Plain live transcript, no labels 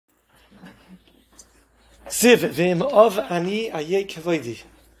Siv v'im of ani ayei kavoidi.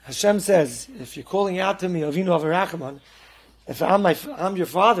 Hashem says, if you're calling out to me, Avinu Avarachman, if I'm your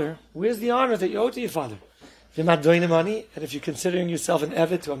father, where's the honor that you owe to your father? V'im adoinim ani, and if you're considering yourself an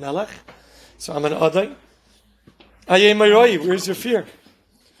evet to a melech, so I'm an adai. Ayei maroi, where's your fear?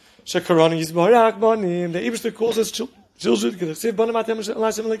 Shekarani yizbarach banim, the Eibishter calls us children, Siv banim atem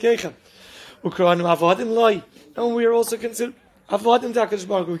l'Hashem l'keichem. Ukaranu avadim loi, and we are also considered Avodim Takadosh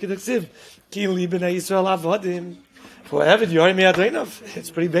Baruch Hu. We can accept Ki li b'nei Yisrael avodim. For Eved Yorim Yadreinav. It's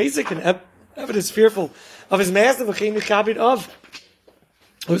pretty basic, and Eved is fearful of his master. V'chein yichabit of.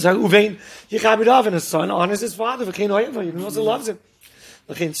 Uvein yichabit of, and his son honors his father. V'chein oyev, he also loves him.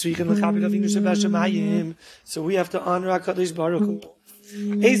 V'chein tzrichen l'chabit avinu shebashamayim. So we have to honor HaKadosh Baruch Hu.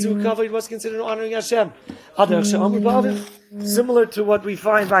 Ezu kavod was considered honoring Hashem. Similar to what we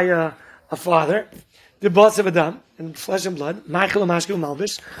find by a father. The boss of Adam, and flesh and blood, Michael and Mashkel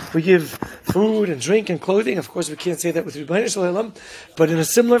Malbish. We give food and drink and clothing. Of course, we can't say that with Rebbeinu Shalom, but in a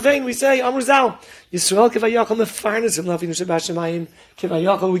similar vein, we say, Amr Zal, Yisrael Kivayachal Mefarnes and Lavinu Shabashamayim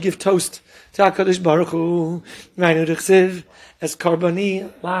Kivayachal. We give toast to HaKadosh Baruch Hu. Meinu Dechsiv as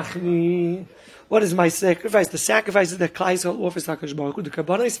Karbani Lachmi. What is my sacrifice? The sacrifices that Klal Yisrael offers to HaKadosh Baruch Hu, the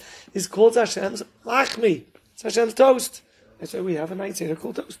Karbanis, is called Hashem's Lachmi. It's Hashem's toast. That's why we have a night Seder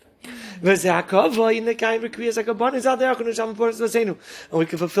called toast. And we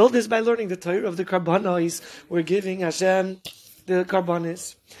can fulfill this by learning the Torah of the Karbanos. We're giving Hashem the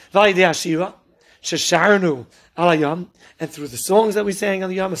Karbanis. And through the songs that we sang on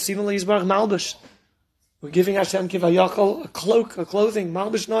the Yom, Malbush. We're giving Hashem Kivayachal a cloak, a clothing,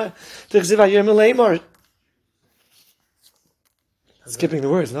 Malbush Noah. Skipping the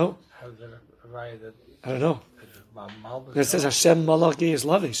words, no? I don't know. It says Hashem Malach Gei is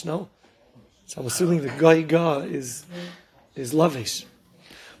lavish, no? So I'm assuming the Ga is lavish.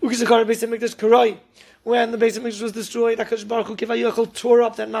 When the Beis HaMikdash was destroyed, HaKadosh Baruch Hu Kivayachal tore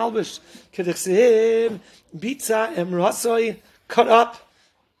up that Malbish. Kedechseim, Bitza, Emrasoi, cut up,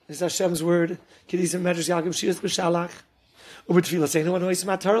 is Hashem's word. Kedizim Medrash Yaakov Shiras B'Shalach. Ubetfila Seinu Anois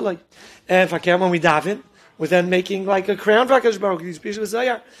Matarloi. And Fakem, when we daven, we're then making like a crown for HaKadosh Baruch Hu. These Bishop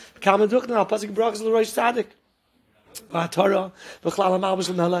Zayar. Kalma Duchna, Pasuk Brachas L'Rosh Tzadik.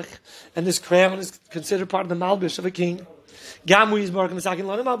 And this crown is considered part of the Malbish of a king.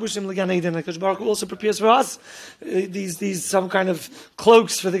 HaKadosh also prepares for us these some kind of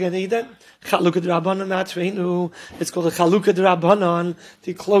cloaks for the Gan Eden. It's called the Chalukah D'Rabbanan,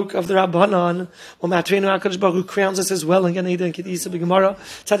 the cloak of the Rabbanan. HaKadosh Baruch Hu crowns us as well in Gan Eden. So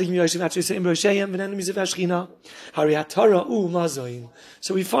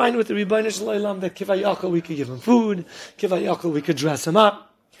we find with the Rebbeinu Shalom that Kivayachal we could give him food, Kivayachal we could dress him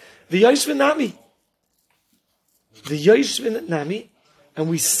up. The Yoshvin Nami, and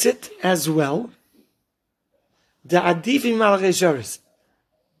we sit as well. The Adivim Malachei Sheres.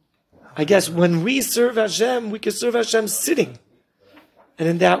 I guess when we serve Hashem, we can serve Hashem sitting. And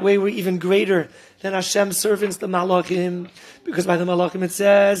in that way, we're even greater than Hashem's servants, the Malachim. Because by the Malachim it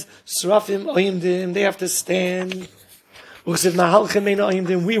says, Srafim Oyimdim, they have to stand.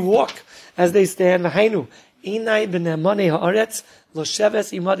 We walk as they stand.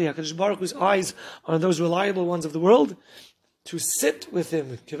 HaKadosh Baruch Hu's eyes are on those reliable ones of the world to sit with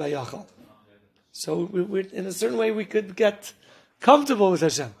him. So in a certain way we could get comfortable with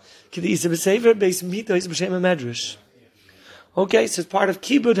Hashem. Okay, so it's part of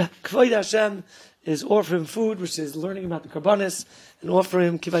Kibud Kvod Hashem is offer him food, which is learning about the Karbanis, and offer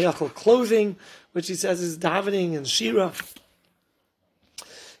him Kivayachal clothing, which he says is davening and Shira.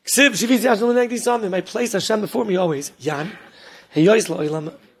 My place Hashem before me always. Yan. The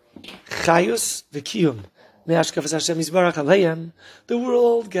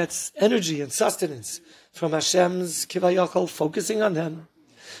world gets energy and sustenance from Hashem's Kivayachal focusing on them.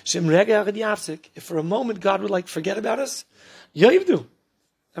 If for a moment God would like forget about us, everything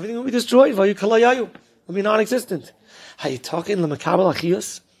will be destroyed. Will be non-existent. Can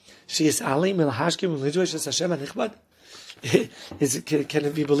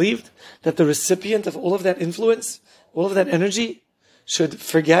it be believed that the recipient of all of that influence, all of that energy, should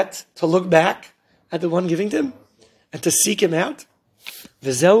forget to look back at the one giving to him and to seek him out?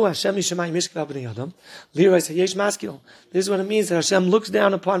 This is what it means that Hashem looks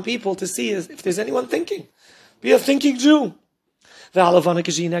down upon people to see if there's anyone thinking. Be a thinking Jew. When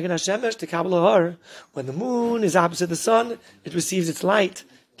the moon is opposite the sun, it receives its light.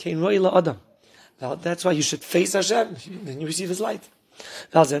 That's why you should face Hashem, then you receive his light.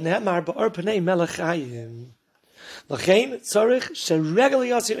 For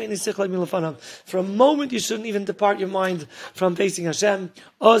a moment, you shouldn't even depart your mind from facing Hashem.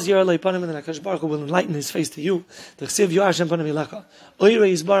 Oz Yerlei Panim, and then HaKadosh Baruch Hu will enlighten His face to you. The Chsiv Yu Hashem Panim Yilecha.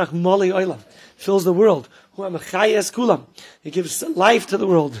 Oirei Yisbarach Molei Olam. Fills the world. Hu HaMechayes Kulam. He gives life to the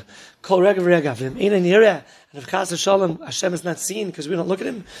world. Kol Rega V'Rega. V'im Einen Yireh. And if Chas Shalom, Hashem is not seen because we don't look at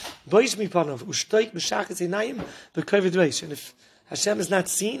Him. Boish Mi Panav. Ushtoik B'Shachas Einayim. B'Kovid Reish. And if Hashem is not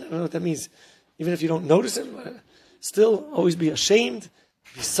seen, I don't know what that means. Even if you don't notice Him, still always be ashamed.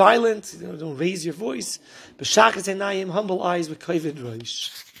 Be silent. Don't raise your voice. B'Shachas Einayim. Humble eyes. B'Kovid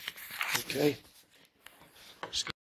Reish. Okay.